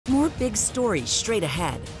More big stories straight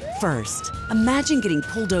ahead. First, imagine getting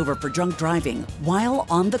pulled over for drunk driving while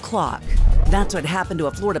on the clock. That's what happened to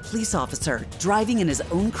a Florida police officer driving in his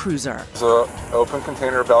own cruiser. There's an open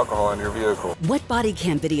container of alcohol in your vehicle. What body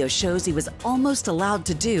cam video shows he was almost allowed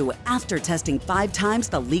to do after testing 5 times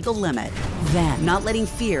the legal limit. Then, not letting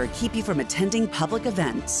fear keep you from attending public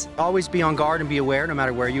events. Always be on guard and be aware no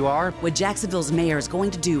matter where you are. What Jacksonville's mayor is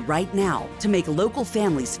going to do right now to make local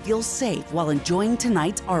families feel safe while enjoying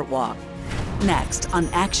tonight's art walk. Next on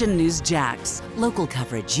Action News Jax, local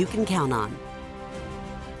coverage you can count on.